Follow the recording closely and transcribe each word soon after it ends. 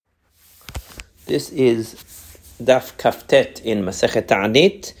This is Daf Kaftet in Masechet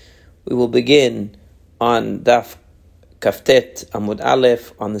Ta'anit. We will begin on Daf Kaftet Amud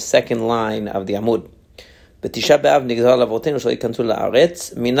Aleph on the second line of the Amud. B'Tisha B'Av nigzal avotenu shelo yikanzu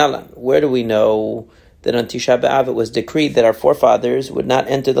la'aretz minalan. Where do we know that on Tisha B'Av it was decreed that our forefathers would not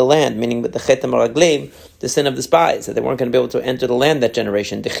enter the land, meaning with the Chetem Raglim, the sin of the spies, that they weren't going to be able to enter the land that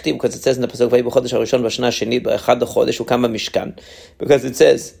generation. Dichtiv, because it says in the pasuk Vayi b'chodesh harishon b'shana shenit b'echad chodesh ukam b'mishkan, because it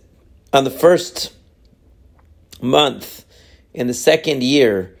says on the first month in the second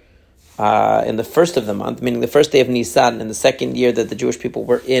year, in the first of the month, meaning the first day of Nisan, in the second year that the Jewish people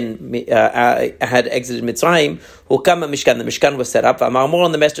were had exited Mitzrayim, hukam Mishkan. The Mishkan was set up. Amar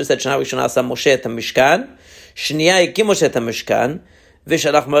Moran, the master said, "Shana Rishona asa Moshe et Mishkan, Shniya yakim Moshe et Mishkan,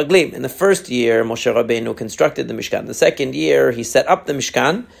 v'shalach maraglim." In the first year, Moshe Rabbeinu constructed the Mishkan. The second year, he set up the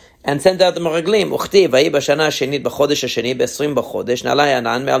Mishkan and sent out the maraglim. Uchtiv vayi b'shana shenit b'chodesh hasheni b'esrim b'chodesh nalai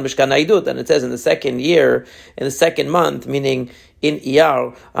anan me'al Mishkan ha'idut. And it says in the second year, in the second month, meaning in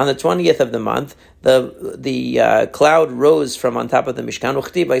Iyar, on the 20th of the month, the cloud rose from on top of the Mishkan.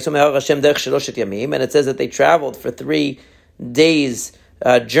 Uchtiv vayisum ha'ar Hashem derech sheloshet yamim. And it says that they traveled for 3 days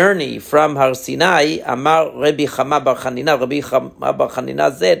journey from Har Sinai. Amar Rabbi Chama bar Chanina. Rabbi Chama bar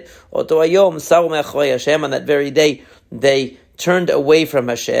Chanina said, Oto hayom saru me'achrei Hashem. On that very day, they turned away from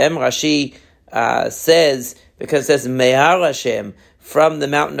Hashem. Rashi says, because it says Mehar Hashem, from the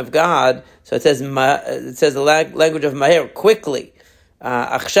mountain of God, so it says the language of Maher, quickly,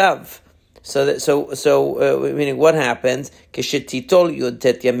 Achshav. So meaning what happens? Kishetitol yud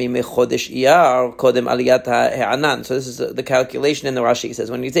tet yamim chodesh iyar kodem aliyat ha'anan. So this is the calculation in the Rashi. It says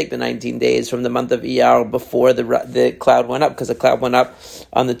when you take the 19 days from the month of Iyar before the cloud went up, because the cloud went up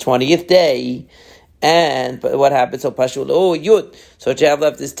on the 20th day. And what happened? So Pashul, Yud. So what you have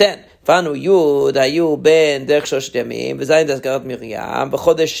left is 10. Fanu Yud, Hayu ben derech shoshet yamim, v'zayin d'azkarat Miriam,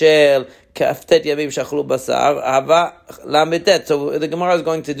 v'chodesh shel kaftet yamim shachlu basar, hava lametet. So the Gemara is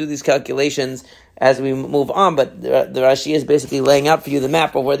going to do these calculations as we move on, but the Rashi is basically laying out for you the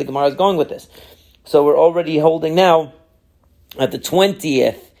map of where the Gemara is going with this. So we're already holding now at the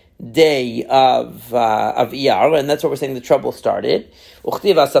 20th day of Iyar, and that's where we're saying the trouble started. And it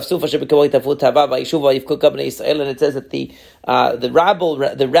says that the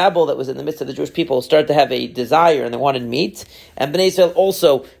rabble that was in the midst of the Jewish people started to have a desire and they wanted meat. And Bnei Israel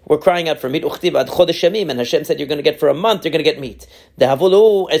also were crying out for meat. And Hashem said, you're going to get for a month, you're going to get meat. So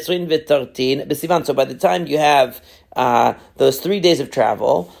by the time you have those 3 days of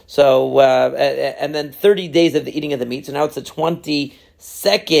travel, so and then 30 days of the eating of the meat, so now it's the 22nd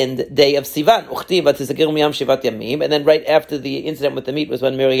day of Sivan. And then right after the incident with the meat was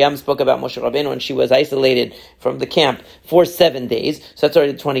when Miriam spoke about Moshe Rabbeinu and she was isolated from the camp for 7 days. So that's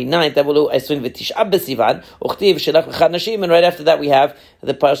already the 29th. And right after that we have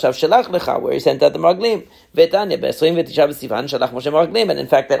the Parasha of Shelach Lecha, where he sent out the Maraglim. And in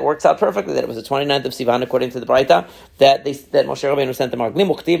fact that works out perfectly, that it was the 29th of Sivan according to the Braita, that Moshe Rabbeinu sent the Maraglim.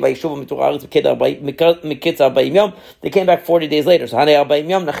 They came back 40 days later. So right,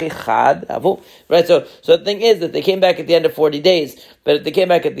 so the thing is that they came back at the end of 40 days, but if they came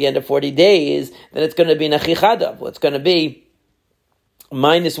back at the end of 40 days, then it's going to be Nachichadav. It's going to be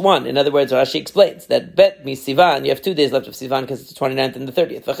 -1. In other words, Rashi explains that Bet mi Sivan, you have 2 days left of Sivan because it's the 29th and the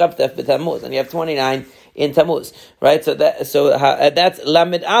 30th. V'chavtef b'Tammuz, and you have 29 in Tammuz, right? So that's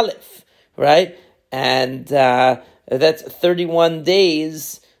Lamed Aleph, right? And that's 31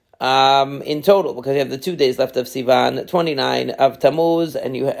 days in total, because you have the 2 days left of Sivan, 29 of Tammuz,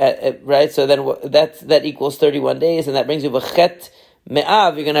 and you right. So then that equals 31 days, and that brings you v'chet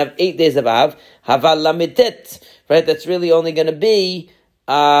me'av. You're going to have 8 days of Av. Haval lametet, right? That's really only going to be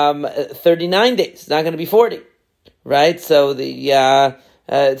 39 days. It's not going to be 40, right? So the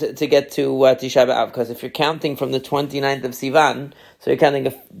to get to Tisha B'Av, because if you're counting from the 29th of Sivan, so you're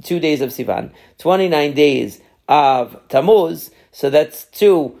counting 2 days of Sivan, 29 days of Tammuz, so that's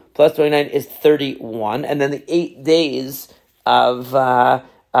 2 plus 29 is 31, and then the 8 days of Av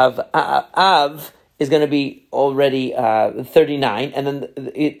is going to be already 39, and then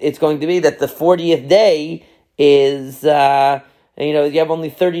it's going to be that the 40th day is you have only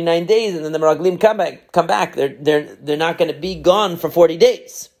 39 days, and then the Meraglim come back. They're not going to be gone for 40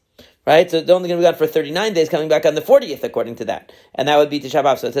 days. Right? So they're only going to be gone for 39 days, coming back on the 40th, according to that. And that would be Tisha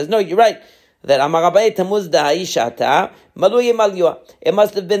B'Av. So it says, no, you're right. That Amarabai Tammuz Da'ishata Maluye Malyo. It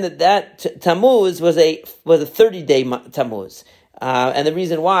must have been that Tammuz was a 30-day Tammuz. And the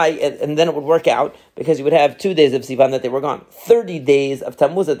reason why, and then it would work out, because you would have 2 days of Sivan that they were gone, 30 days of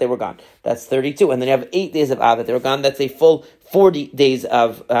Tammuz that they were gone. That's 32. And then you have 8 days of Av that they were gone. That's a full 40 days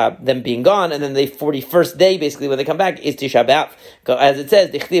of them being gone. And then the 41st day, basically, when they come back, is Tisha B'Av. As it says,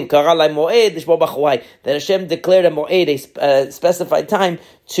 that Hashem declared a moed, a specified time,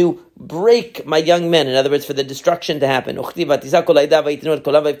 to break my young men. In other words, for the destruction to happen.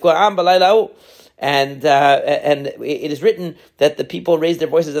 And it is written that the people raised their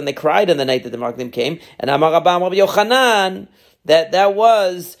voices and they cried on the night that the Malachim came. And Amar Rabban Rabbi Yochanan, that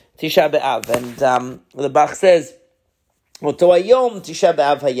was Tisha B'Av. And the Bach says, Oto Hayom Tisha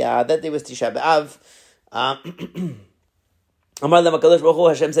B'Av Haya, that day was Tisha B'Av. Amar Lam HaKadosh Baruch Hu,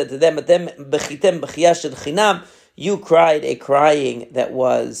 Hashem said to them, Atem bechitem b'chiyah shel chinam, you cried a crying that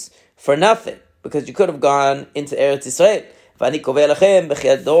was for nothing, because you could have gone into Eretz Yisrael. I'm going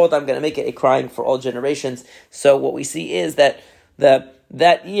to make it a crying for all generations. So what we see is that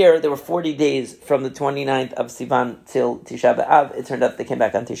that year, there were 40 days from the 29th of Sivan till Tisha B'Av. It turned out they came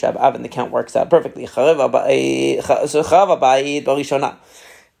back on Tisha B'Av, and the count works out perfectly. How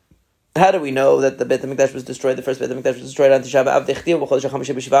do we know that the Beit HaMikdash was destroyed? The first Beit HaMikdash was destroyed on Tisha B'Av.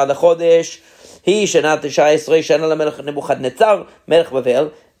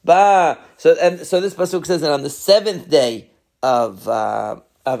 So this pasuk says that on the 7th day of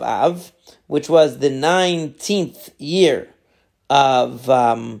Av, which was the 19th year of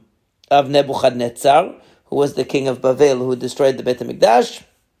Nebuchadnezzar, who was the king of Bavel, who destroyed the Beit HaMikdash.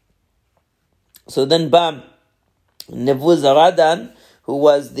 So then Nebuzaradan, who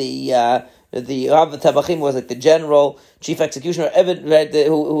was the Rav Tabachim, was like the general chief executioner, right,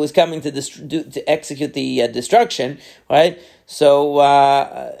 who was coming to execute the destruction, right? So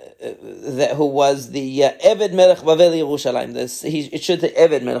who was the Eved Melech Bavel Yerushalayim? It should say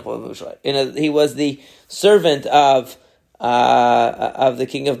Eved Melech Bavel Yerushalayim. He was the servant of the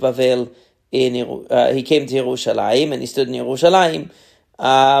king of Bavel. He came to Yerushalayim and he stood in Yerushalayim.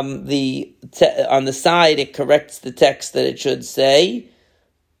 On the side, it corrects the text that it should say.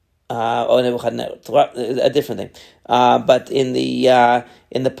 A different thing. But in the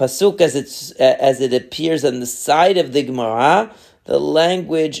pasuk, as it appears on the side of the Gemara, the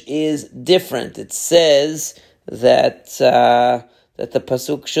language is different. It says that the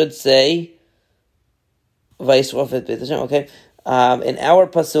pasuk should say "Vayisrofet Beit Hashem." Okay, in our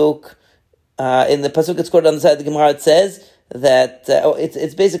pasuk, in the pasuk it's quoted on the side of the Gemara, it says that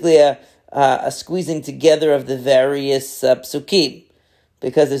it's basically a squeezing together of the various psukim.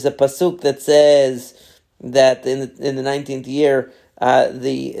 Because there's a pasuk that says that in the 19th year,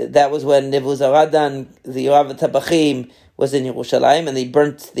 that was when Nebuzaradan, the Rav Tabachim, was in Yerushalayim, and they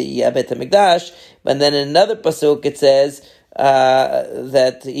burnt the Beit HaMikdash. But then in another pasuk it says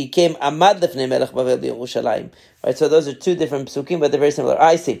that he came Amad Lefnei Melech Bavel Yerushalayim. Right, so those are two different psukim, but they're very similar.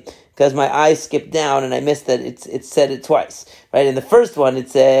 I see, because my eyes skipped down and I missed that it said it twice. Right, in the first one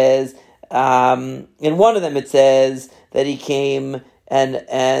it says, in one of them it says that he came and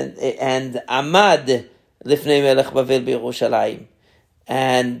Amad Lifnei Melech Bavel B'Yerushalayim,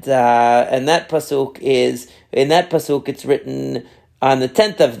 and that pasuk is in that pasuk it's written on the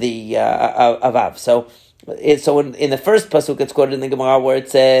 10th of the of Av. So in the first pasuk it's quoted in the Gemara where it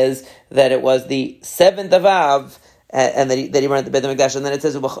says that it was the 7th of Av, and that he burned the Beit HaMikdash, and then it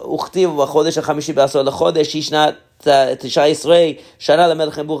says Uchtiv v'chodesh ha'chamishi b'asor l'chodesh Tisha Yisrei Shana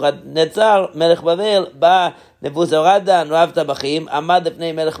lemelech Nebuchadnezzar melech Bavel ba Nebuzaradan Rav Tabachim Amad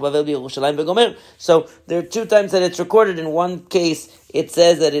Lefnei Melech Bavel B'Yerushalayim v'gomer. So there are two times that it's recorded. In one case it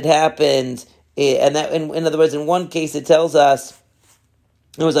says that it happened, and that in other words, in one case it tells us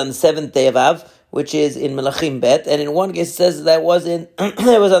it was on the 7th day of Av, which is in Melachim Bet, and in one case it says that it was on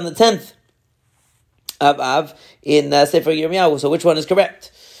the 10th of Av in Sefer Yirmiyahu. So which one is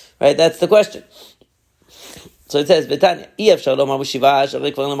correct? Right, that's the question. So it says, it can't say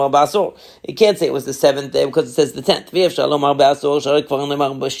it was the 7th day because it says the 10th.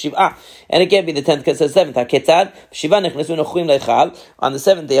 And it can't be the 10th because it says 7th. On the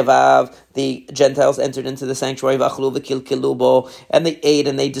 7th day of Av, the Gentiles entered into the sanctuary, and they ate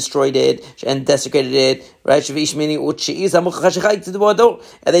and they destroyed it and desecrated it. Right? And they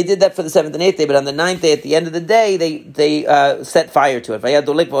did that for the 7th and 8th day, but on the 9th day, at the end of the day, they set fire to it.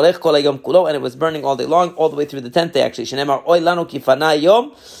 And it was burning all day long, all the way through the 10th day, actually. They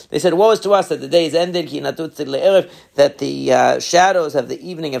said, woe is to us that the day is ended, that the shadows of the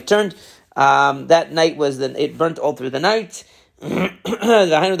evening have turned. That night it burnt all through the night. That's why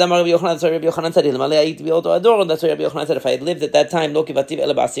Rabbi Yochanan said, if I had lived at that time, I would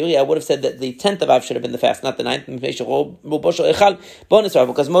have said that the 10th of Av should have been the fast, not the 9th,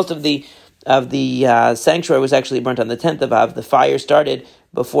 because most of the sanctuary was actually burnt on the 10th of Av. The fire started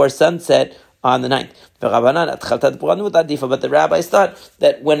before sunset on the 9th. But the rabbis thought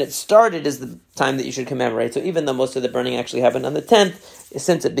that when it started is the time that you should commemorate. So even though most of the burning actually happened on the 10th,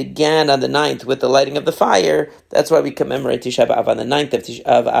 since it began on the 9th with the lighting of the fire, that's why we commemorate Tisha B'Av on the 9th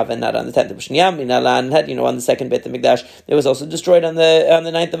of Av and not on the 10th. On the second Beit HaMikdash, it was also destroyed on the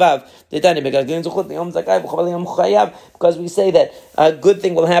 9th of Av. Because we say that a good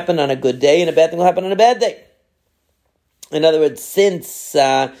thing will happen on a good day and a bad thing will happen on a bad day. In other words, since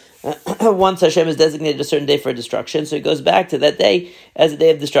once Hashem has designated a certain day for destruction, so he goes back to that day as a day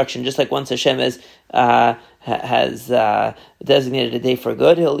of destruction. Just like once Hashem has designated a day for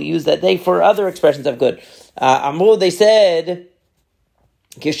good, he'll use that day for other expressions of good. Amru, they said,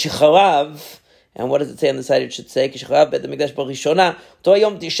 Kishcharav, and what does it say on the side? It should say, Kishcharav Beit HaMikdash B'Rishona, To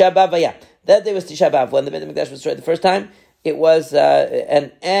Yom Tisha B'Av Haya. That day was Tisha B'Av. When the Beit HaMikdash was destroyed the first time, it was,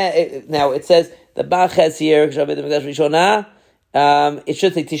 now it says, the Bach has here, Kishcharav Beit HaMikdash B'Rishona, it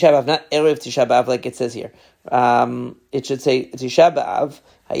should say Tisha B'Av, not Erev Tisha B'Av like it says here. It should say Tisha B'Av,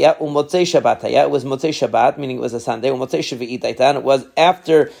 Haya Umotzei Shabbat. Haya, it was Motzei Shabbat, meaning it was a Sunday. Umotzei Shvi'it Aitan, it was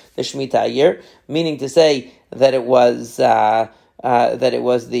after the Shemitah year, meaning to say that it was the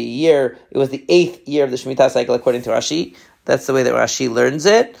year, it was the 8th year of the Shemitah cycle according to Rashi. That's the way that Rashi learns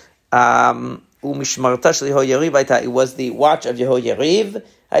it. Umishmarta Shel Yehoyariv Aita, it was the watch of Yehoyariv.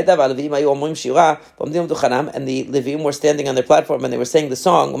 And the Levim were standing on their platform and they were saying the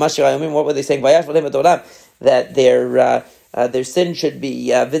song. What were they saying? That their sin should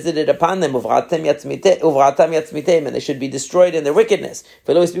be visited upon them, and they should be destroyed in their wickedness.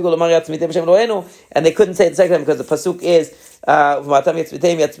 And they couldn't say it the second time because the pasuk is it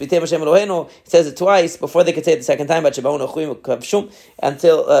says it twice before they could say it the second time, until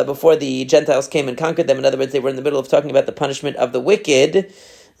before the Gentiles came and conquered them. In other words, they were in the middle of talking about the punishment of the wicked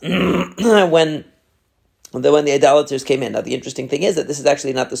when the idolaters came in. Now, the interesting thing is that this is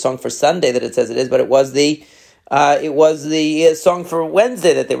actually not the song for Sunday that it says it is, but it was the song for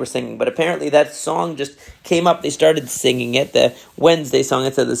Wednesday that they were singing. But apparently that song just came up. They started singing it, the Wednesday song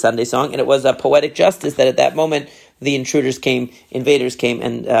instead of the Sunday song, and it was a poetic justice that at that moment the invaders came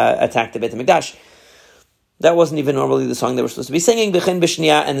and attacked the Beit HaMikdash. That wasn't even normally the song they were supposed to be singing. B'chen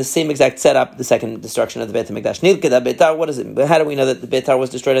b'shniya, and the same exact setup, the second destruction of the Beit HaMikdash. Nilkeda Beitar, what is it? How do we know that the Beitar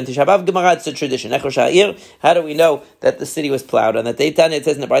was destroyed on Tisha B'Av? Gemara, it's a tradition. Echor Sha'ir, how do we know that the city was plowed? On that day, Tanya, it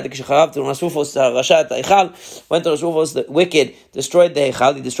says in the Baraita Kishacharav, to Rasufos Rashat Eichal, went to Rasufos, the wicked, destroyed the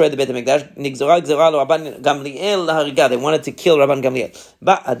Eichal, he destroyed the Beit HaMikdash. Nigzora Gzera lo Rabban Gamliel lahariga, they wanted to kill Rabban Gamliel.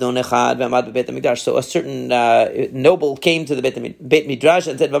 Ba'adon Echad v'amad b'Beit HaMikdash. So a certain noble came to the Beit Midrash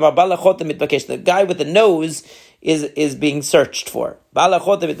and said, the guy with the nose is being searched for. We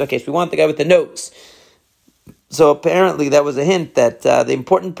want the guy with the nose. So apparently that was a hint that the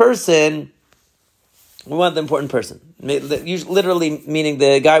important person, we want the important person. Literally meaning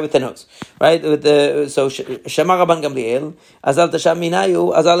the guy with the nose. Right? So Shama Rabban Gamliel, Azal Tasham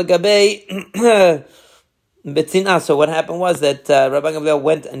Minayu, Azal Gabei Betzina. So what happened was that Rabban Gamliel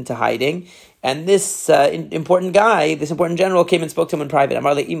went into hiding, and this important guy, this important general, came and spoke to him in private.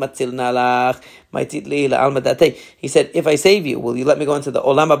 He said, if I save you, will you let me go into the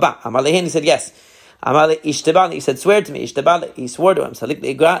Olam Haba? He said, yes. He said, swear to me. He swore to him. So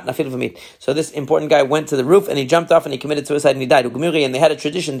this important guy went to the roof and he jumped off and he committed suicide and he died. And they had a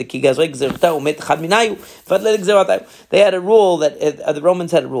tradition, they had a rule that the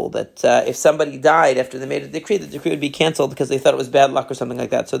Romans had a rule that if somebody died after they made a decree, the decree would be canceled because they thought it was bad luck or something like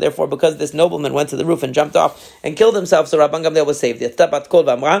that. So therefore, because this nobleman went to the roof and jumped off and killed himself, so Rabban Gamliel was saved.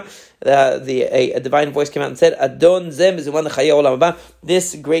 A divine voice came out and said, Adon Zem is one the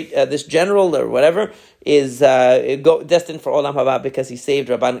this great this general or whatever is destined for Olam Haba because he saved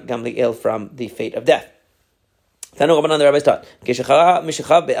Rabban Gamliel from the fate of death. Tanu Rabbanan, the rabbis taught, when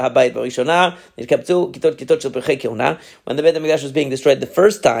the Beit HaMikdash was being destroyed the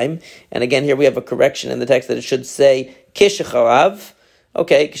first time, and again here we have a correction in the text that it should say Kishacharav.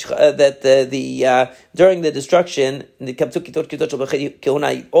 Okay, that during the destruction, all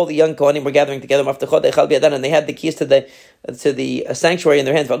the young Kohanim were gathering together, and they had the keys to the sanctuary in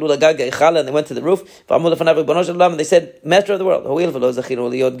their hands. And they went to the roof, and they said, Master of the world,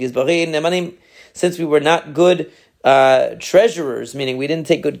 since we were not good treasurers, meaning we didn't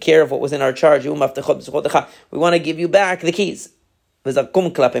take good care of what was in our charge, we want to give you back the keys. They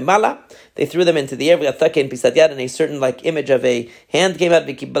threw them into the air, and a certain image of a hand came out,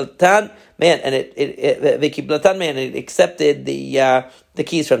 and it accepted the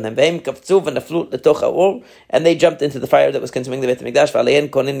keys from them. And they jumped into the fire that was consuming the Beit HaMikdash.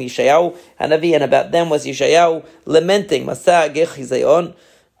 And about them was Yeshayahu lamenting,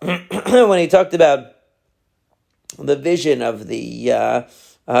 when he talked about the vision of the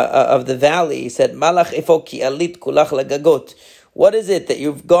valley, he said, Malach ifo ki alit kulach lagagot. What is it that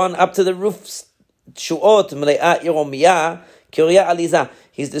you've gone up to the roofs? Shu'ot mle'at Yeromiyah kirya aliza.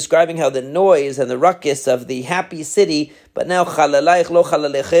 He's describing how the noise and the ruckus of the happy city, but now chalalayich lo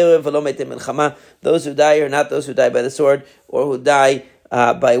chalalei cherev v'lo metim milchama. Those who die are not those who die by the sword or who die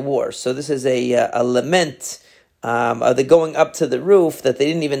by war. So this is a lament of the going up to the roof, that they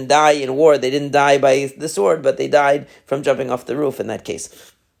didn't even die in war. They didn't die by the sword, but they died from jumping off the roof in that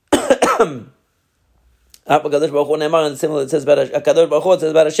case. And similar, it says about HaKadosh Baruch Hu, it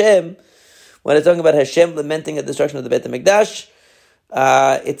says about Hashem, when it's talking about Hashem lamenting the destruction of the Beit HaMikdash,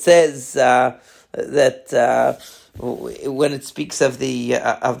 it says that when it speaks of the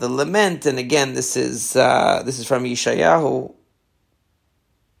lament, and again this is from Yeshayahu,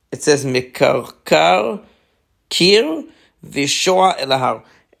 it says Mikarkar Kir Vishoa Elahar,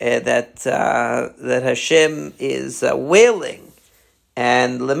 that Hashem is wailing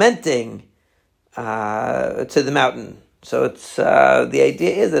and lamenting to the mountain. So it's the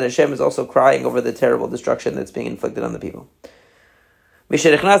idea is that Hashem is also crying over the terrible destruction that's being inflicted on the people.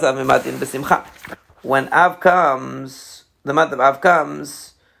 When Av comes, the month of Av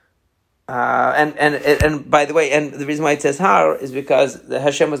comes, and by the way, and the reason why it says Har is because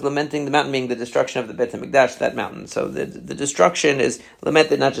Hashem was lamenting the mountain being the destruction of the Beit HaMikdash, that mountain. So the destruction is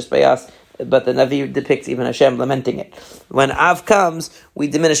lamented not just by us, but the Navi depicts even Hashem lamenting it. When Av comes, we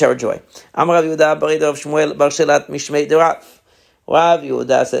diminish our joy. Amar Rav Yehuda bar Shmuel bar Shelat mishmei Rav. Rav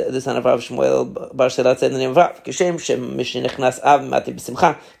Yehuda, the son of Rav Shmuel bar Shelat, said in the name of Rav, Kishem shem mishnechnas Av mati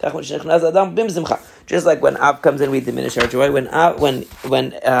b'simcha, kach mishnechnas Adam bim simcha. Just like when Av comes in, we diminish our joy. When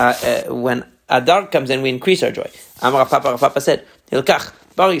Adar comes in, we increase our joy. Amar Papa said, Hilkach.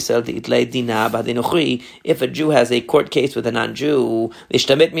 If a Jew has a court case with a non-Jew, he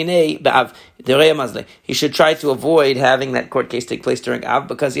should try to avoid having that court case take place during Av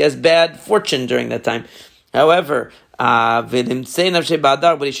because he has bad fortune during that time. However, but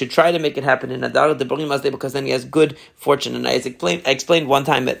he should try to make it happen in Adar because then he has good fortune. And I explained one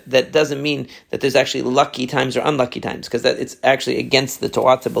time that doesn't mean that there's actually lucky times or unlucky times, because that it's actually against the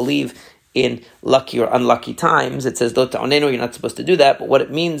Torah to believe in lucky or unlucky times. It says, you're not supposed to do that. But what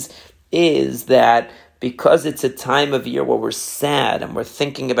it means is that because it's a time of year where we're sad and we're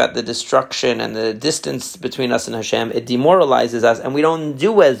thinking about the destruction and the distance between us and Hashem, it demoralizes us, and we don't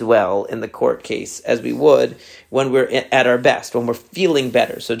do as well in the court case as we would when we're at our best, when we're feeling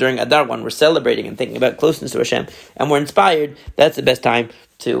better. So during Adar, when we're celebrating and thinking about closeness to Hashem, and we're inspired, that's the best time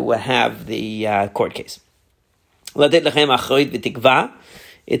to have the court case.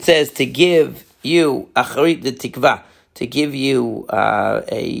 It says to give you acharit the tikva, to give you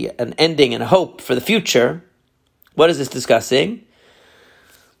an ending and a hope for the future. What is this discussing?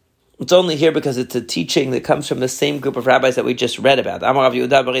 It's only here because it's a teaching that comes from the same group of rabbis that we just read about. Amar Rav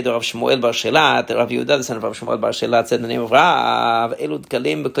Yehuda bar Shmuel bar Shelat. Rav Yehuda, the son of Rav Shmuel bar Shelat, said in the name of Rav, Elud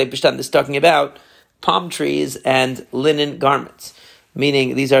Kalim b'klei pishtan. This is talking about palm trees and linen garments,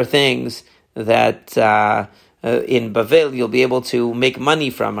 meaning these are things that in Bavel you'll be able to make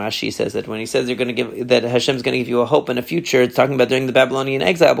money from. Rashi says that when he says you're going to give, that Hashem's going to give you a hope in a future, it's talking about during the Babylonian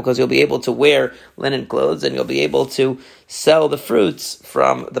exile, because you'll be able to wear linen clothes and you'll be able to sell the fruits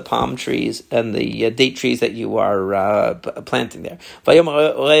from the palm trees and the date trees that you are planting there. That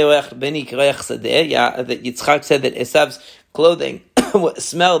Yitzchak said that Esav's clothing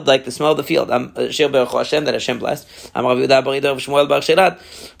smelled like the smell of the field. That Hashem blessed. Rav Yehuda Shmuel bar Shelat.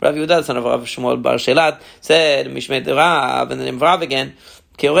 Rav Yehuda, son of Rav Shmuel bar Shelat, said Mishmei Rav, and the name of Rav again.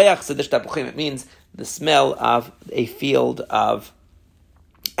 It means the smell of a field of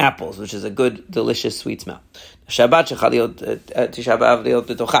apples, which is a good, delicious, sweet smell. Shabbat Tisha B'Av liot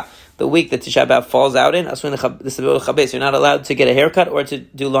b'tocha. The week that Tisha B'Av falls out in, you're not allowed to get a haircut or to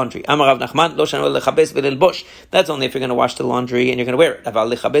do laundry. Amar Rav Nachman, lo shanu lechabes v'lilbosh. That's only if you're going to wash the laundry and you're going to wear it. Aval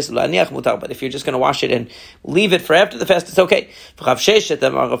lechabes v'laniach mutar. But if you're just going to wash it and leave it for after the fast, it's okay.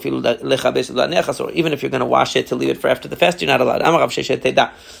 Even if you're going to wash it to leave it for after the fast, you're not allowed. Amar Rav Sheshet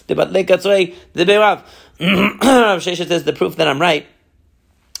teda. Debat lekatzrei deberav. Rav Sheshet says the proof that I'm right,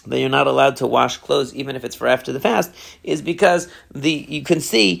 that you're not allowed to wash clothes even if it's for after the fast, is because you can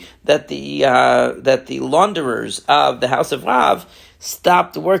see that the launderers of the house of Rav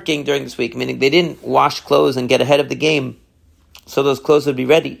stopped working during this week, meaning they didn't wash clothes and get ahead of the game, so those clothes would be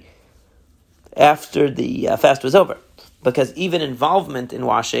ready after the fast was over. Because even involvement in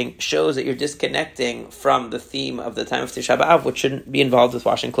washing shows that you're disconnecting from the theme of the time of Tisha B'Av, which shouldn't be involved with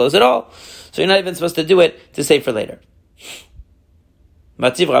washing clothes at all. So you're not even supposed to do it to save for later.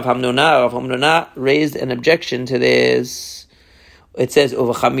 Matziv Rav Hamnuna raised an objection to this. it says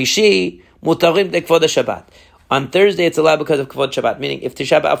uvachamishi mutarim dekvod Shabbat. On Thursday, it's allowed because of Kvod Shabbat, meaning if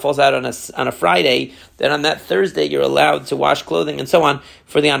Tisha B'Av falls out on a Friday, then on that Thursday, you're allowed to wash clothing and so on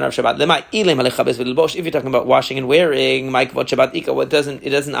for the honor of Shabbat. If you're talking about washing and wearing, my Kvod Shabbat Ika, it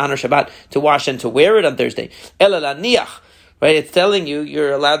doesn't honor Shabbat to wash and to wear it on Thursday. Right? It's telling you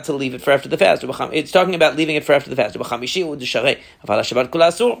you're allowed to leave it for after the fast. It's talking about leaving it for after the fast.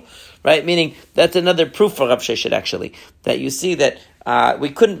 Right? Meaning, that's another proof for Rav Sheshet, actually, that you see that we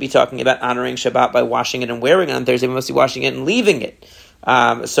couldn't be talking about honoring Shabbat by washing it and wearing it on Thursday. We must be washing it and leaving it.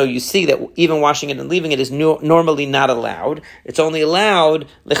 So you see that even washing it and leaving it is normally not allowed. It's only allowed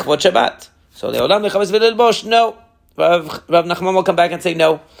lichvot Shabbat. So le'olam lechabes v'lilbosh, no. Rav Nachman will come back and say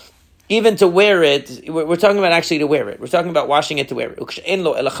no. Even to wear it, we're talking about actually to wear it. We're talking about washing it to wear it. We're talking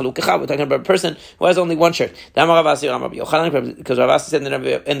about a person who has only one shirt. Because Rav Asi said in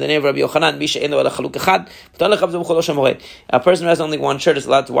the name of Rabbi Yochanan, a person who has only one shirt is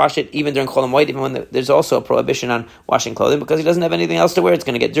allowed to wash it even during Chol HaMoed, even when there's also a prohibition on washing clothing, because he doesn't have anything else to wear. It's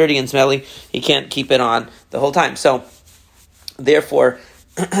going to get dirty and smelly. He can't keep it on the whole time. So, therefore,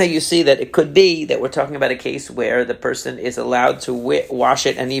 you see that it could be that we're talking about a case where the person is allowed to wash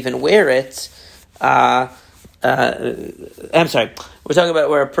it and even wear it. I'm sorry. We're talking about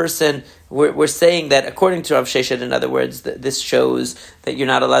where a person, we're saying that according to Rav Sheshet, in other words, this shows that you're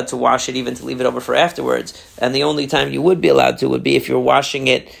not allowed to wash it even to leave it over for afterwards. And the only time you would be allowed to would be if you're washing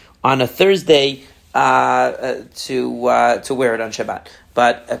it on a Thursday to wear it on Shabbat.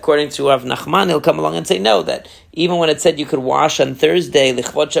 But according to Rav Nachman, he'll come along and say no, that even when it said you could wash on Thursday,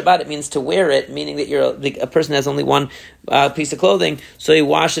 lichvot Shabbat, it means to wear it, meaning that a person has only one piece of clothing, so he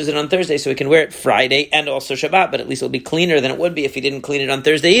washes it on Thursday, so he can wear it Friday and also Shabbat, but at least it'll be cleaner than it would be if he didn't clean it on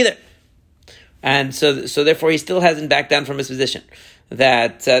Thursday either. And so therefore he still hasn't backed down from his position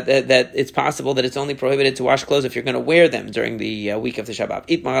that it's possible that it's only prohibited to wash clothes if you're going to wear them during the week of the Shabbat.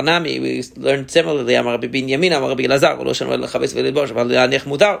 We learned similarly.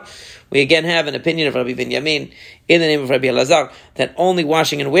 We again have an opinion of Rabbi Binyamin in the name of Rabbi Elazar that only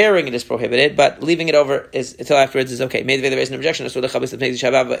washing and wearing it is prohibited, but leaving it over until afterwards is okay. Maybe there is an objection. It says right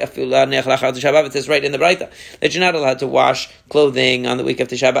in the Braita that you're not allowed to wash clothing on the week of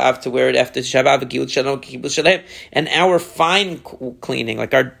Tisha B'Av to wear it after Tisha B'Av. And our fine cleaning,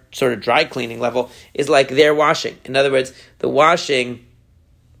 like our sort of dry cleaning level, is like their washing. In other words, the washing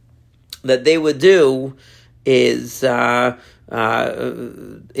that they would do is when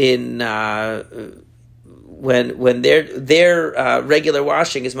their regular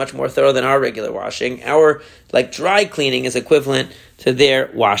washing is much more thorough than our regular washing. Our dry cleaning is equivalent to their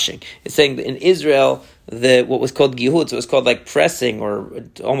washing. It's saying that in Israel, what was called gihutz, it was called pressing or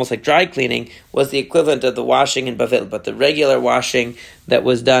almost like dry cleaning, was the equivalent of the washing in Bavel. But the regular washing that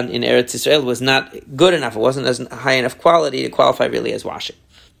was done in Eretz Yisrael was not good enough. It wasn't as high enough quality to qualify really as washing.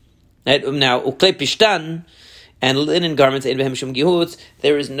 Now, uklei pishtan and linen garments,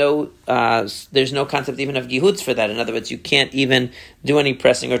 there's no concept even of gihutz for that. In other words, you can't even do any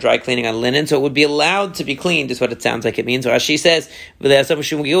pressing or dry cleaning on linen, so it would be allowed to be cleaned, is what it sounds like it means. Rashi says,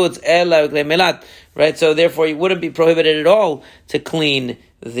 right? So therefore, you wouldn't be prohibited at all to clean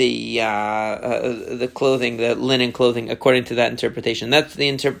the clothing, the linen clothing, according to that interpretation.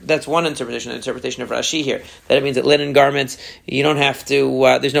 That's one interpretation, the interpretation of Rashi here. That it means that linen garments, you don't have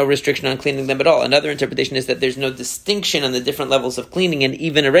to, there's no restriction on cleaning them at all. Another interpretation is that there's no distinction on the different levels of cleaning, and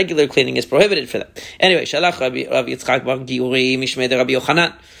even a regular cleaning is prohibited for them. Anyway, Shalach Rav Yitzchak bar Giuri Mishmei de Rabbi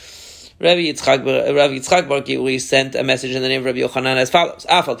Yochanan. Rav Yitzchak bar Giuri sent a message in the name of Rabbi Yochanan as follows: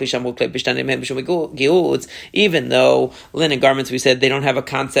 even though linen garments, we said they don't have a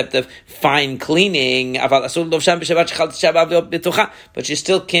concept of fine cleaning, but you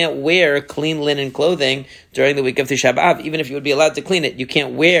still can't wear clean linen clothing during the week of Tisha B'Av. Even if you would be allowed to clean it, you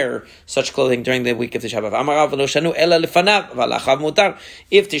can't wear such clothing during the week of Tisha B'Av.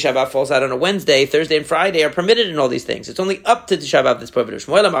 If Tisha B'Av falls out on a Wednesday, Thursday and Friday are permitted in all these things. It's only up to Tisha B'Av that's prohibited.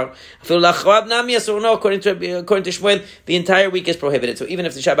 According to Shmuel, the entire week is prohibited. So even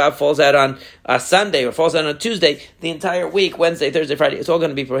if the Shabbat falls out on a Sunday or falls out on a Tuesday, the entire week, Wednesday, Thursday, Friday, it's all going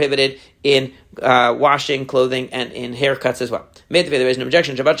to be prohibited in washing clothing and in haircuts as well. There is an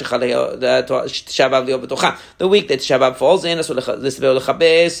objection. The week that Shabbat falls in,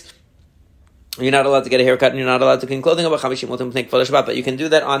 you're not allowed to get a haircut and you're not allowed to clean clothing, but you can do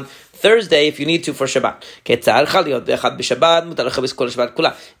that on Thursday if you need to for Shabbat.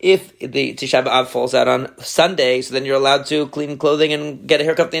 If the Tisha B'Av falls out on Sunday, so then you're allowed to clean clothing and get a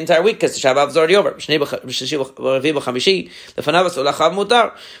haircut the entire week because Tisha B'Av is already over.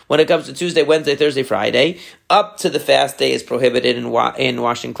 When it comes to Tuesday, Wednesday, Thursday, Friday, up to the fast day is prohibited in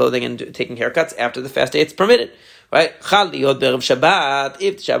washing clothing and taking haircuts. After the fast day, it's permitted. right? Chal liot be'erev Shabbat.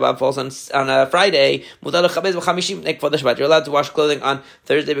 If Tisha B'Av falls on a Friday, mutar lechabez b'chamishim nekvod Shabbat. You're allowed to wash clothing on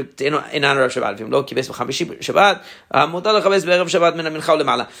Thursday in honor of Shabbat. If you lo kibes b'chamishim Shabbat, mutar lechabez be'erev Shabbat min mincha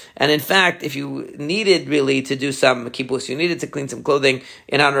u'lemala. And in fact, if you needed really to do some kibbutz, you needed to clean some clothing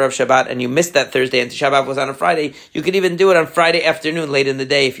in honor of Shabbat, and you missed that Thursday, and Tisha B'Av was on a Friday, you could even do it on Friday afternoon, late in the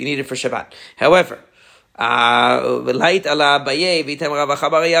day, if you need it for Shabbat. However,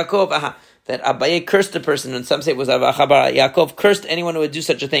 that Abaye cursed a person, and some say it was Abaye Yaakov cursed anyone who would do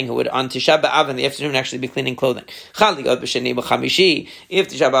such a thing, who would on Tisha B'Av in the afternoon actually be cleaning clothing. If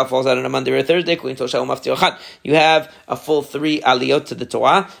Tisha B'Av falls out on a Monday or a Thursday, you have a full 3 aliyot to the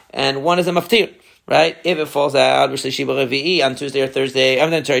Torah, and one is a maftir. Right? If it falls out on Tuesday or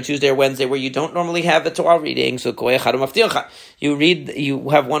Thursday, Tuesday or Wednesday, where you don't normally have the Torah reading, so you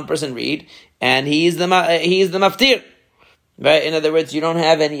have one person read, and he is the maftir. Right? In other words, you don't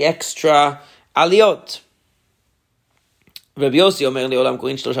have any extra aliyot. Rabbi Yossi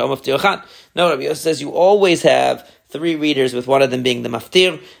says you always have 3 readers, with one of them being the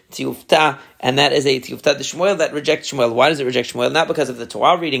maftir, tiyufta, and that is a tiyufta de Shmuel that rejects Shmuel. Why does it reject Shmuel? Not because of the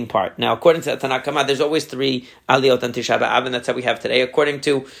Torah reading part. Now, according to the Tanakh Kama, there's always 3 aliyot on Tisha B'Av, and that's how we have today. According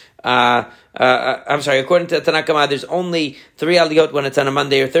to according to the Tanakh Kama, there's only 3 aliyot when it's on a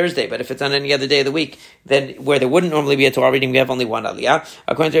Monday or Thursday, but if it's on any other day of the week, then where there wouldn't normally be a Torah reading, we have only 1 aliyah.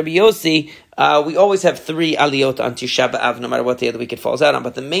 According to Rabbi Yossi, we always have 3 aliyot on Tisha B'Av, no matter what day of the week it falls out on.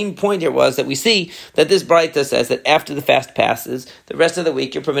 But the main point here was that we see that this Braita says that after the fast passes, the rest of the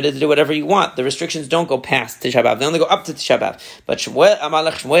week you're permitted to do whatever you want. The restrictions don't go past Tisha B'Av; they only go up to Tisha B'Av. But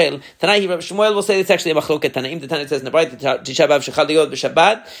Shmuel will say it's actually a machloket Tanaim. The Tanaim says in the Braita, Tisha B'Av shechal liot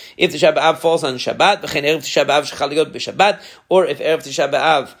b'Shabbat. If Tisha B'Av falls on Shabbat, v'chein erev Tisha B'Av shechal liot b'Shabbat, or if erev Tisha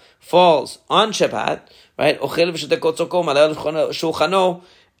B'Av falls on Shabbat, right? Ochel v'shotek kotzoko malel shulchano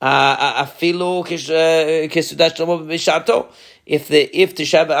afilu kesudat shlomo b'shato. If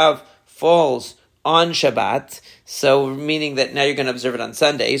Tisha B'Av falls on Shabbat, so meaning that now you're going to observe it on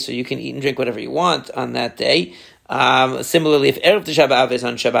Sunday, so you can eat and drink whatever you want on that day. Similarly, if Erev Tisha B'Av is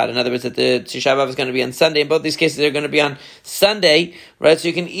on Shabbat, in other words, that the Tisha B'Av is going to be on Sunday, in both these cases they're going to be on Sunday, right? So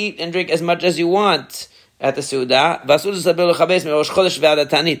you can eat and drink as much as you want at the Suda.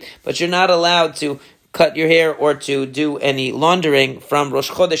 But you're not allowed to cut your hair or to do any laundering from Rosh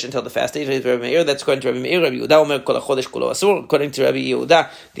Chodesh until the fast day. That's according to Rabbi Meir. According to Rabbi Yehuda,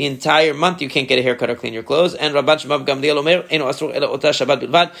 the entire month you can't get a haircut or clean your clothes. And Rabban Shimon Gamliel Omer, Eino Asur Ela Ota Shabbat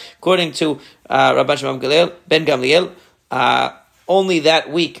Bilvad. According to Rabban Shimon Ben Gamliel, only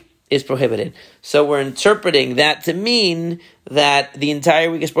that week is prohibited. So we're interpreting that to mean that the entire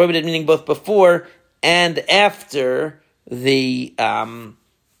week is prohibited, meaning both before and after the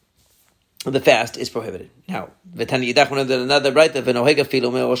fast is prohibited. Now, V'tani Yidach, another right, V'noheg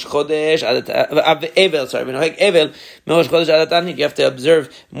afilu me'osh chodesh V'noheg evel me'osh chodesh adatani. You have to observe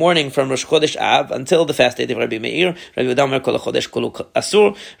mourning from Rosh Chodesh Av until the fast day of Rabbi Meir. Rabbi Yehuda Omer kol chodesh kolu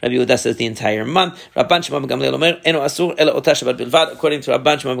asur. Rabbi Yehuda says the entire month. Rabban Shimon ben Gamliel Omer eno asur ela ota Shabbat bilvad. According to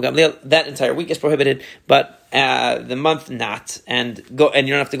Rabban Shimon ben Gamliel, that entire week is prohibited, but the month not, and you don't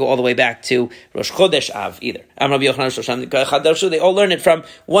have to go all the way back to Rosh Chodesh Av either. They all learn it from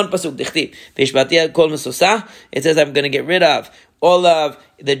one pasuk. Dichtiv V'ishbatia kol mesusah. It says, I'm going to get rid of all of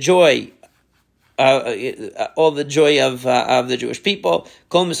the joy, all the joy of the Jewish people.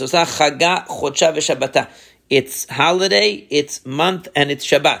 Kol mesusah chaga chodsha v'shabbata. It's holiday, it's month, and it's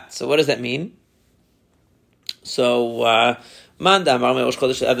Shabbat. So what does that mean? So the one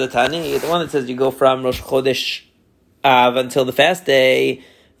that says you go from Rosh Chodesh Av until the fast day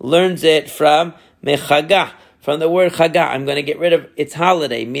learns it from mechaga. From the word chaga, I'm going to get rid of its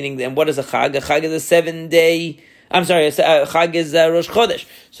holiday, meaning then what is a chag? A chag is a 7-day. I'm sorry, a chag is Rosh Chodesh.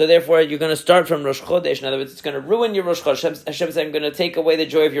 So therefore, you're going to start from Rosh Chodesh. In other words, it's going to ruin your Rosh Chodesh. Hashem says, I'm going to take away the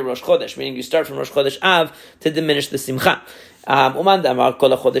joy of your Rosh Chodesh, meaning you start from Rosh Chodesh Av to diminish the simcha. The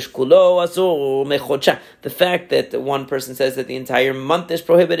fact that one person says that the entire month is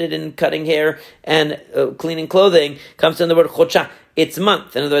prohibited in cutting hair and cleaning clothing comes from the word chodsha. It's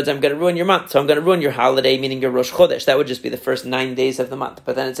month. In other words, I'm going to ruin your month. So I'm going to ruin your holiday, meaning your Rosh Chodesh. That would just be the first 9 days of the month.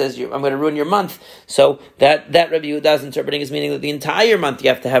 But then it says, I'm going to ruin your month. So that Rabbi Yehuda is interpreting is meaning that the entire month you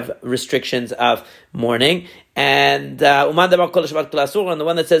have to have restrictions of mourning. And the one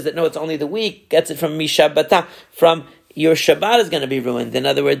that says that no, it's only the week, gets it from Mishabata, from your Shabbat is going to be ruined. In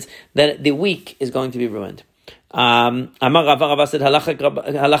other words, that the week is going to be ruined. Amar Rava said, halachak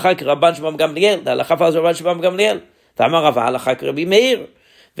Rabban Shimon Gamliel. The halacha follows Rabban Shimon Gamliel.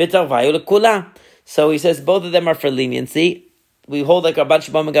 So he says both of them are for leniency. We hold like Rabban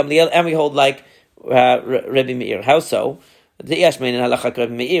Shimon Gamliel and we hold like Rabbi Meir. How so?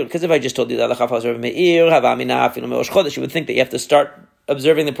 Because if I just told you the halacha follows Rabbi Meir, you would think that you have to start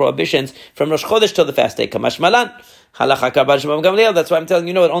observing the prohibitions from Rosh Chodesh till the fast day. Kamash Malan. That's why I'm telling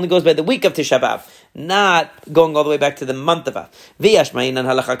you, it only goes by the week of Tisha B'Av, not going all the way back to the month of Av. If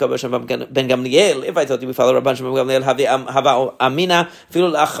I told you we follow Rabban Shimon ben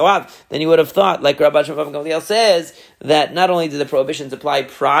Gamliel, then you would have thought, like Rabban Shimon ben Gamliel says, that not only do the prohibitions apply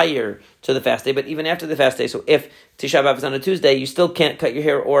prior to the fast day, but even after the fast day. So if Tisha B'Av is on a Tuesday, you still can't cut your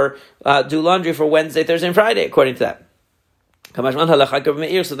hair or do laundry for Wednesday, Thursday, and Friday, according to that. So that's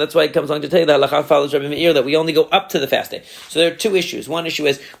why it comes along to tell you that halacha follows Rabbi Meir, that we only go up to the fast day. So there are two issues. One issue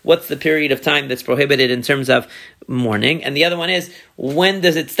is what's the period of time that's prohibited in terms of mourning, and the other one is when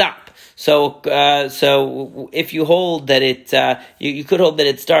does it stop? So if you hold that you could hold that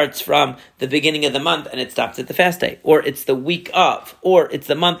it starts from the beginning of the month and it stops at the fast day, or it's the week of, or it's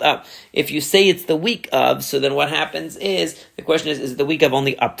the month of. If you say it's the week of, so then what happens is, the question is it the week of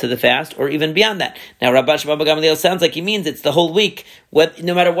only up to the fast, or even beyond that? Now, Rabban Shimon ben Gamliel sounds like he means it's the whole week,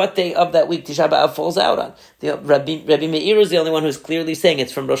 no matter what day of that week Tisha B'Av falls out on. Rabbi Meir is the only one who's clearly saying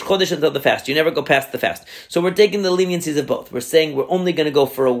it's from Rosh Chodesh until the fast. You never go past the fast. So we're taking the leniencies of both. We're saying we're only going to go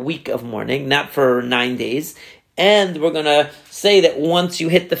for a week of mourning, not for 9 days. And we're going to say that once you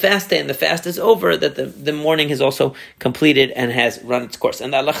hit the fast day and the fast is over, that the mourning has also completed and has run its course.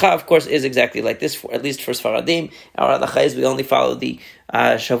 And the halacha, of course, is exactly like this, at least for Sfaradim. Our halacha is we only follow the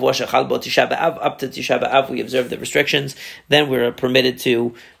Shavua Shechal Bo Tisha B'Av. Up to Tisha B'Av, we observe the restrictions. Then we're permitted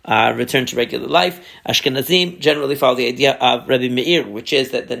to return to regular life. Ashkenazim generally follow the idea of Rabbi Meir, which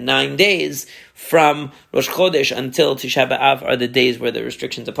is that the 9 days from Rosh Chodesh until Tisha B'Av are the days where the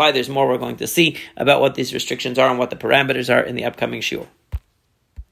restrictions apply. There's more we're going to see about what these restrictions are and what the parameters are in the upcoming shiur.